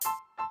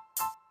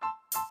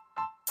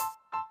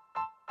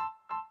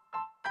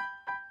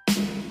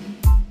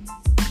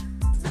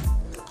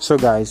So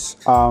guys,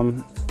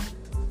 I'm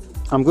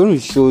going to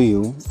show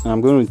you and I'm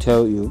going to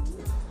tell you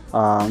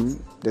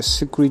the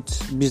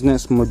secret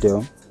business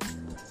model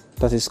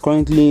that is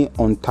currently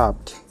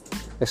untapped,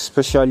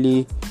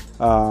 especially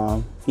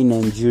in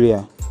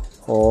Nigeria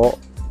or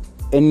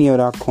any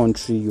other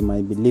country you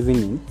might be living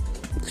in,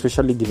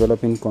 especially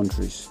developing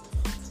countries.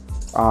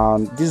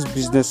 This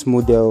business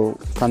model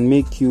can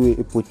make you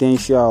a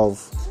potential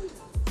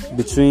of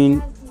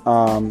between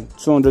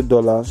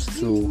 $200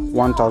 to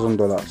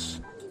 $1,000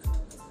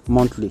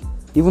 monthly,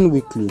 even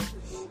weekly,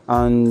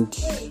 and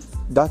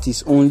that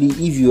is only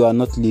if you are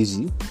not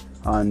lazy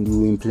and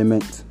you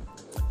implement.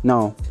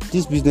 Now,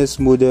 this business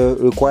model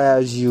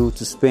requires you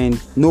to spend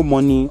no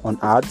money on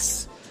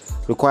ads,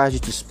 requires you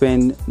to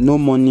spend no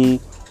money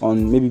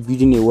on maybe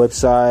building a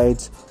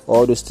website,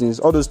 all those things.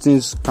 All those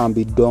things can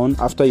be done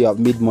after you have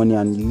made money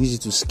and you use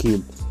it to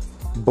scale.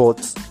 But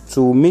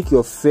to make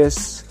your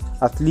first,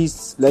 at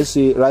least, let's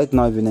say right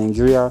now, if in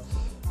Nigeria,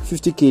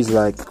 50k is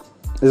like,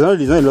 it's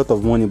not a lot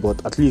of money,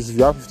 but at least if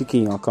you have 50k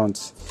in your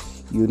account,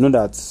 you know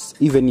that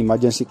if any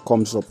emergency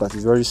comes up that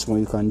is very small,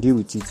 you can deal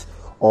with it.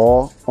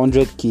 Or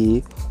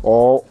 100k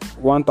or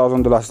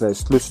 $1,000 that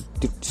is close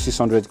to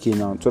 600k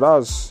now. So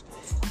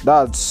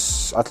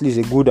that's at least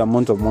a good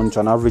amount of money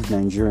to an average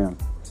Nigerian.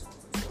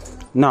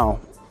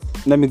 Now,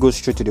 let me go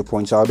straight to the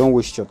point so I don't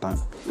waste your time.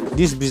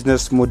 This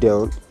business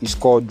model is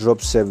called drop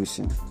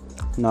servicing.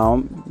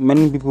 Now,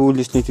 many people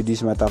listening to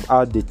this might have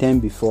heard the term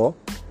before.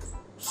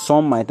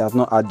 Some might have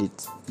not heard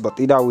it, but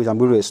either way, I'm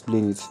going to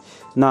explain it.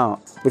 Now,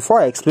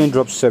 before I explain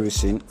drop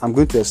servicing, I'm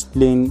going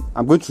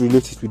to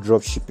relate it with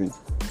drop shipping.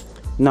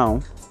 Now,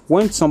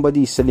 when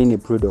somebody is selling a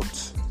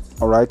product,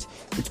 all right,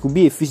 it could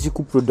be a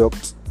physical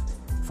product.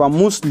 For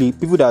mostly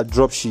people that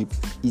drop ship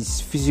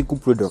is physical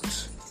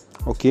products.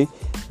 Okay.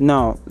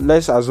 Now,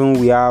 let's assume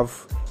we have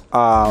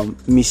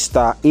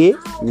Mr. A,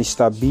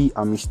 Mr. B,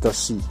 and Mr.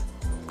 C.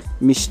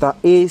 Mr.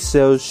 A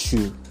sells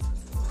shoe.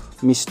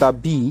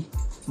 Mr. B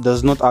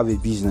does not have a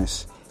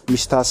business.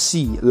 Mr.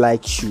 C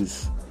likes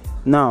shoes.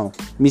 Now,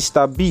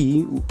 Mr.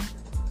 B,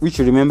 which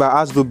you remember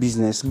has no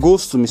business,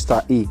 goes to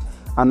Mr. A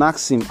and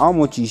asks him how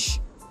much is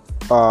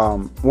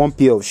one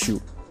pair of shoe.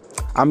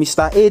 And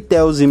Mr. A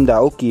tells him that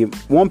okay,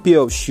 one pair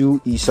of shoe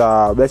is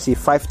let's say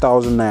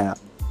 5,000 naira.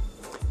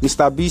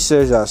 Mr. B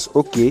says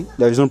okay,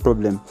 there is no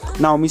problem.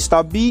 Now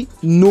Mr. B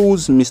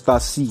knows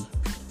Mr. C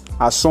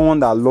as someone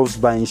that loves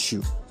buying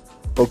shoe.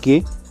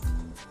 Okay,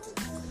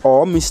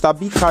 or Mr.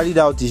 B carried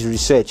out his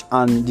research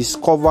and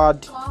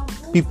discovered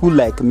people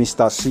like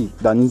Mr. C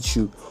that need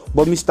shoe.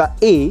 But Mr.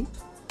 A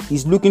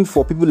is looking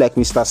for people like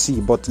Mr.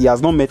 C, but he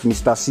has not met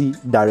Mr. C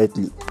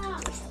directly.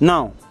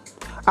 Now,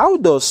 how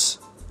does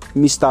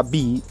Mr.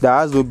 B that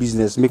has no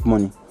business make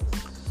money?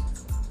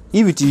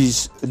 If it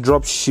is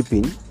drop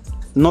shipping,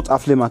 not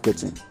affiliate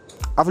marketing.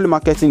 Affiliate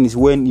marketing is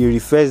when he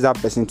refers that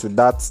person to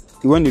that,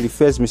 when he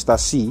refers Mr.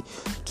 C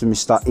to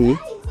Mr.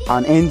 A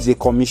and earns a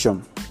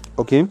commission.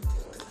 Okay.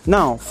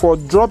 Now, for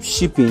drop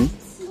shipping,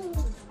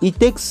 he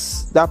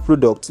takes that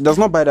product, he does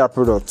not buy that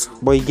product,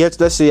 but he gets,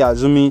 let's say,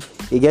 assuming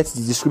he gets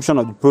the description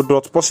of the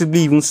product,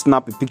 possibly even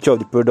snap a picture of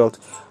the product,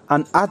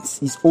 and adds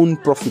his own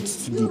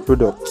profits to the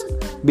product.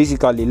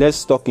 Basically,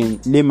 let's talk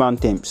in layman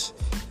terms.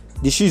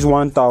 The shoe is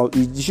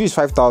 1,000. The shoe is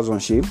 5,000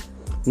 shape.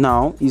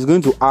 Now he's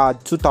going to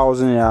add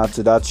 2,000 naira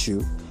to that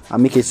shoe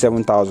and make it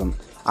 7,000.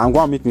 I'm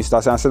going to meet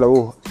Mr. C and say,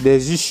 oh,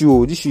 there's this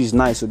shoe. This shoe is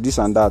nice. So this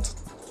and that,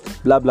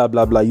 blah blah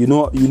blah blah. You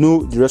know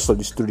the rest of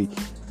the story.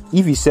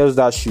 If he sells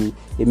that shoe,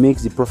 he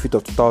makes the profit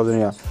of 2,000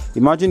 naira.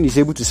 Imagine he's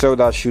able to sell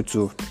that shoe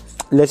to,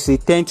 let's say,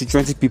 10 to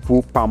 20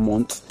 people per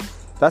month.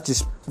 That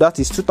is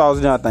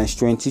 2,000 naira times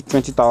 20,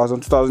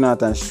 20,000, 2,000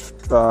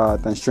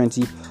 naira times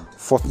 20,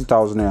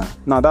 40,000 naira.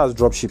 Now that's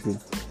drop shipping.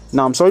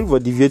 Now I'm sorry for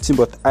deviating,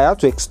 but I have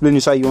to explain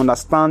it so you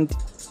understand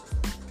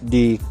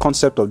the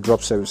concept of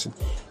drop servicing.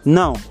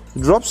 Now,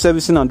 drop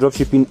servicing and drop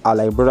shipping are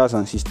like brothers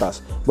and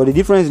sisters, but the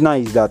difference now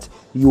is that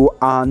you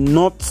are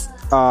not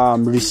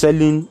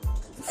reselling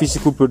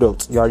physical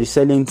products, you are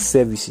reselling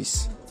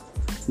services.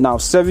 Now,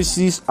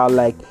 services are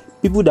like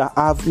people that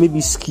have maybe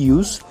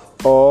skills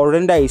or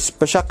render a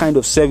special kind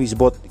of service,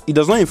 but it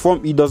does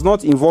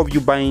not involve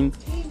you buying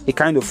a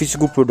kind of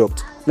physical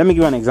product. Let me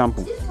give you an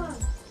example.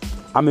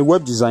 I'm a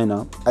web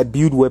designer. I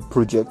build web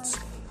projects.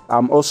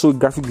 I'm also a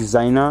graphic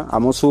designer.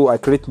 I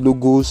create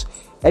logos.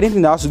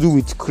 Anything that has to do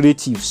with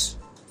creatives,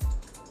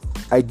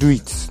 I do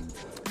it.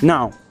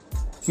 Now,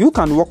 you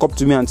can walk up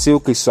to me and say,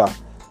 okay, sir,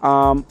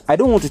 I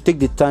don't want to take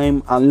the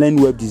time and learn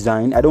web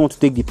design. I don't want to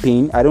take the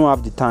pain. I don't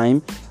have the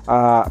time.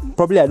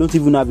 Probably I don't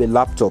even have a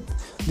laptop.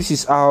 This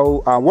is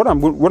how what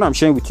I'm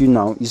sharing with you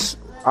now is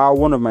how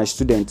one of my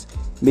students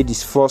made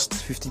his first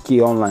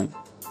 50k online.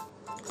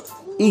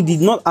 He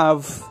did not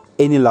have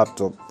any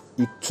laptop.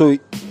 So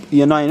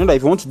you know that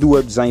if you want to do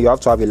web design, you have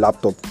to have a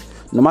laptop.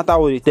 No matter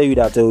what they tell you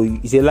that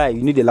it's a lie,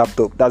 you need a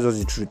laptop. That's just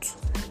the truth.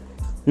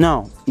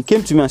 Now he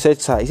came to me and said,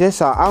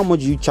 sir, how much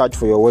do you charge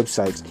for your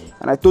website?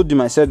 And I told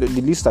him, I said, the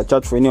least I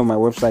charge for any of my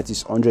websites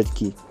is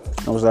 100k.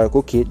 I was like,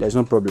 okay, there's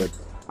no problem.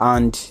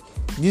 And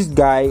this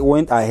guy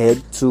went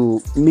ahead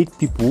to meet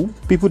people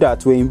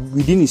that were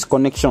within his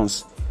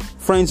connections,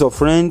 friends of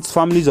friends,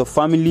 families of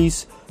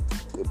families,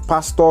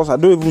 pastors. I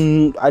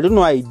don't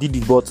know how he did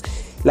it, but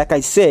like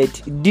I said,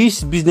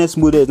 this business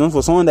model is not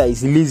for someone that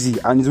is lazy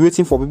and is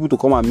waiting for people to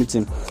come and meet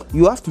him.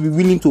 You have to be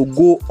willing to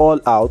go all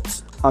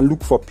out and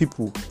look for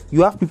people.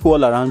 You have people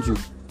all around you.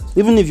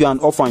 Even if you're an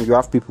orphan, you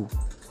have people.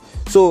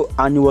 So,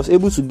 and he was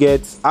able to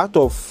get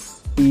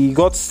he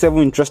got 7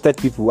 interested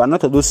people, and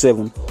out of those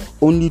 7,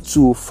 only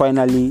 2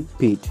 finally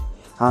paid.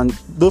 And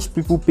those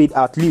people paid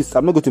at least,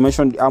 I'm not going to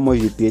mention how much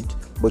they paid,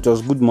 but it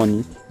was good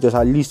money. It was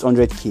at least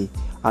 100k.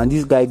 And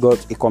this guy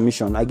got a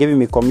commission. I gave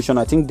him a commission,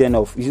 I think then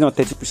of, is not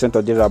 30%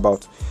 or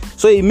thereabout.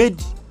 So he made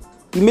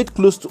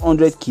close to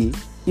 100k,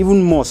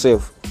 even more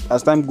self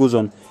as time goes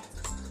on,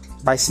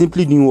 by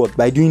simply doing what?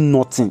 By doing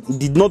nothing. He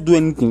did not do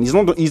anything. He's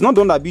not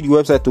done that build the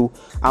website too.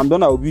 I'm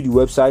done, I will build the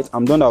website.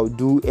 I'm done, I will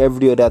do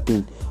every other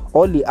thing.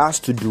 All he has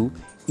to do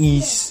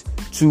is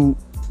to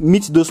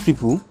meet those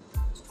people.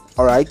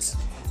 All right.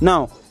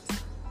 Now,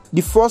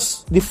 the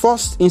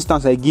first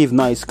instance I gave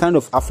now is kind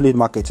of affiliate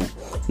marketing.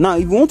 Now,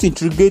 if you want to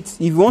integrate,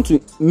 if you want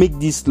to make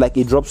this like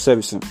a drop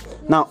servicing,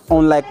 now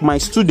unlike my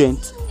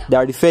student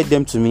that referred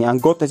them to me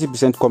and got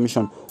 30%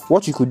 commission,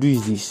 what you could do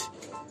is this: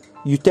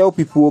 you tell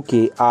people,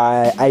 okay,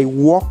 I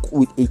work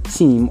with a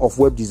team of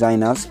web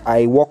designers.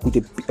 I work with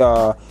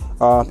people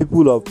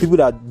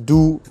that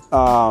do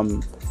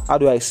how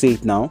do I say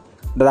it now?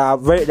 That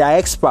are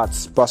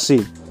experts per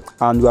se,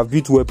 and we have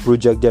built web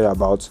project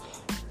thereabouts.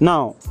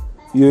 Now,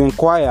 you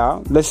inquire,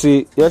 let's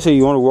say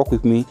you want to work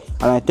with me,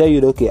 and I tell you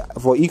that, okay,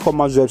 for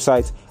e-commerce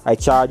website I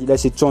charge,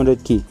 let's say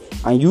 200k,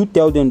 and you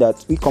tell them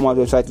that e-commerce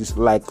website is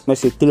like,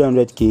 let's say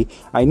 300k.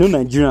 I know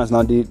Nigerians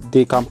now,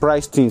 they can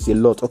price things a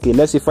lot. Okay,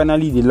 let's say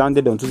finally they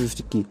landed on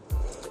 250k.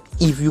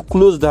 If you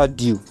close that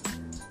deal,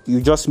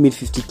 you just made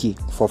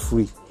 50k for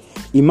free.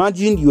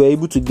 Imagine you are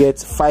able to get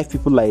 5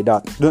 people like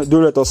that. Don't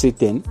let us say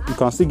 10. You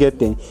can still get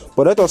 10,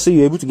 but let us say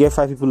you're able to get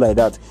 5 people like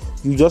that.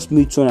 You just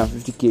made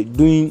 250k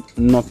doing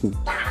nothing.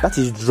 That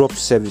is drop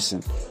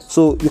servicing.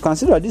 So you can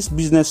see that this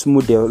business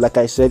model, like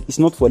I said, is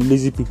not for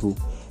lazy people.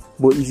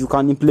 But if you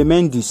can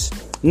implement this,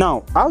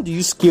 now how do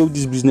you scale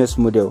this business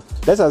model?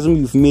 Let's assume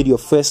you've made your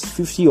first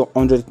 50 or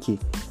 100k.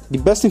 The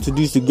best thing to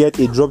do is to get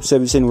a drop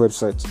servicing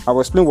website. I'll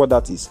explain what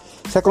that is.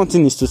 Second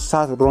thing is to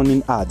start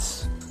running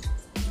ads.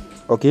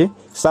 Okay,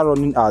 start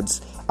running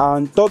ads.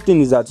 And third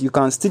thing is that you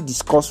can still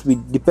discuss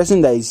with the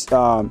person that is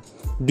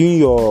doing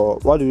your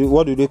what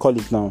do they call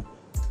it now?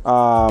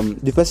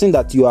 The person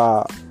that you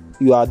are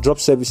drop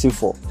servicing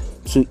for,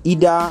 to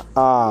either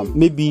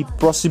maybe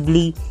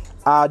possibly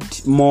add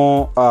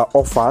more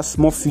offers,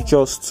 more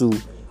features to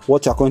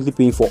what you're currently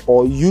paying for,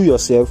 or you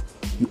yourself,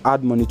 you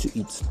add money to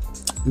it.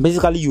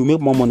 Basically, you make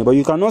more money, but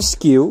you cannot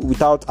scale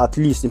without at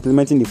least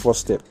implementing the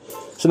first step.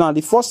 So now,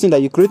 the first thing,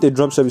 that you create a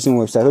drop servicing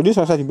website. So this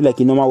website will be like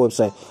a normal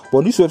website,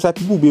 but this website,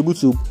 people will be able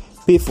to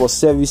pay for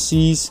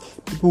services.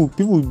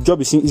 People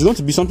job is going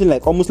to be something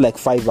like almost like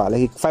Fiverr,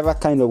 like a Fiverr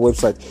kind of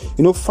website.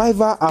 You know,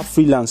 Fiverr are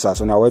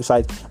freelancers on our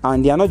website,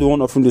 and they are not the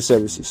one offering those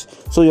services.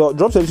 So your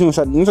drop servicing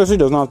website necessarily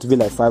does not have to be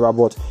like Fiverr,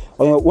 but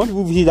when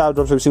people visit that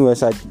drop servicing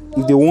website,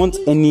 if they want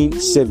any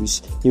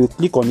service, they will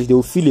click on it. They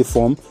will fill a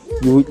form.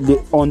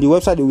 On the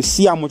website, they will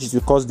see how much it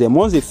will cost them.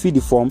 Once they fill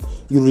the form,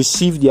 you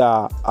receive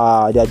their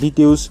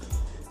details.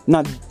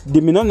 Now,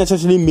 they may not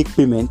necessarily make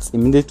payments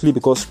immediately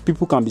because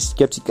people can be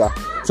skeptical.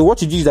 So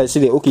what you do is that you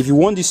say, okay, if you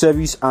want this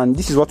service and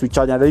this is what we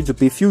charge, and ready to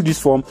pay, fill this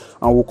form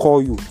and we'll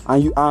call you.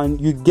 And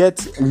you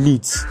get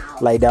leads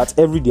like that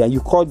every day, and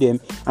you call them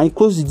and you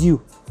close the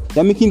deal.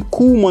 You're making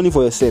cool money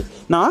for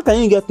yourself. Now, how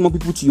can you get more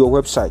people to your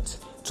website?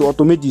 To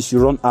automate this, you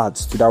run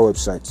ads to that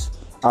website.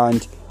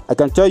 And I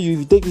can tell you, if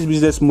you take this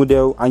business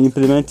model and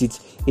implement it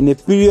in a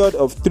period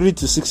of 3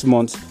 to 6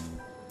 months,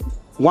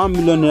 1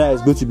 million naira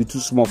is going to be too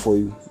small for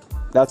you.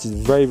 That is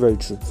very, very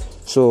true.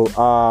 So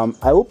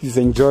I hope you've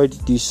enjoyed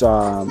this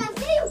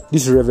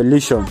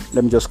revelation.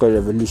 Let me just call it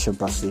revelation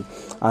per se,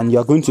 and you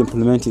are going to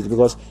implement it,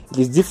 because it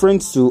is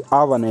different to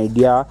have an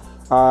idea.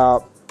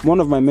 One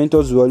of my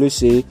mentors will always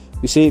say,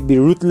 be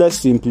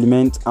ruthless to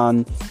implement,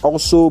 and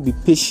also be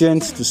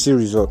patient to see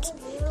results.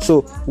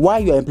 So while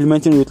you are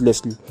implementing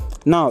ruthlessly,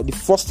 now the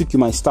first week you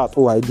might start,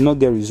 I did not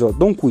get result.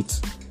 Don't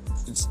quit.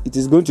 It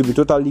is going to be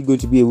totally going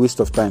to be a waste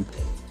of time.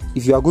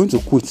 If you are going to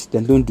quit,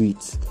 then don't do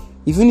it.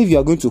 Even if you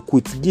are going to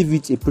quit, give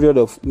it a period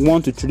of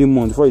 1 to 3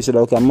 months before you say,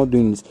 okay, I'm not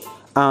doing this.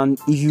 And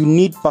if you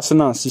need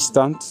personal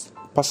assistance,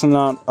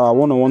 personal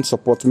one-on-one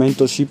support,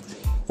 mentorship,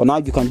 or now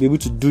you can be able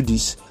to do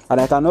this.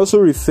 And I can also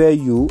refer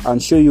you and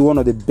show you one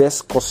of the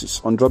best courses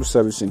on drop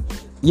servicing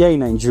here in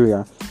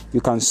Nigeria.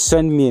 You can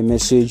send me a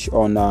message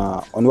on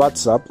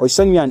WhatsApp, or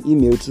send me an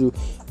email to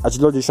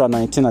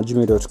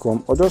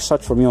ajulodisha19@gmail.com, or just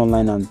search for me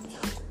online and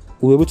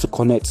we're able to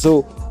connect.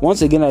 So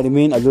once again, I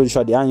remain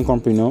Ajulodisha, the earning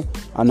entrepreneur,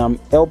 and I'm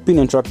helping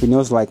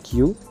entrepreneurs like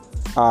you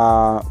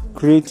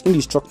create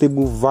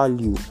indestructible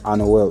value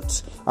and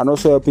wealth, and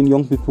also helping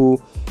young people.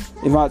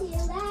 In fact,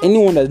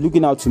 anyone that's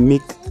looking out to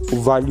make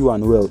value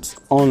and wealth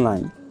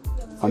online,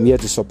 I'm here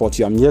to support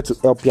you. I'm here to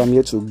help you. I'm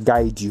here to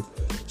guide you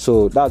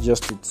So that's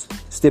just it.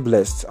 Stay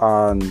blessed,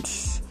 and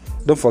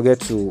don't forget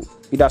to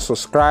either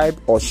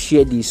subscribe or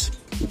share this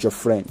with your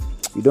friend.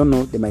 You don't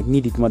know, they might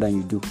need it more than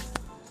you do.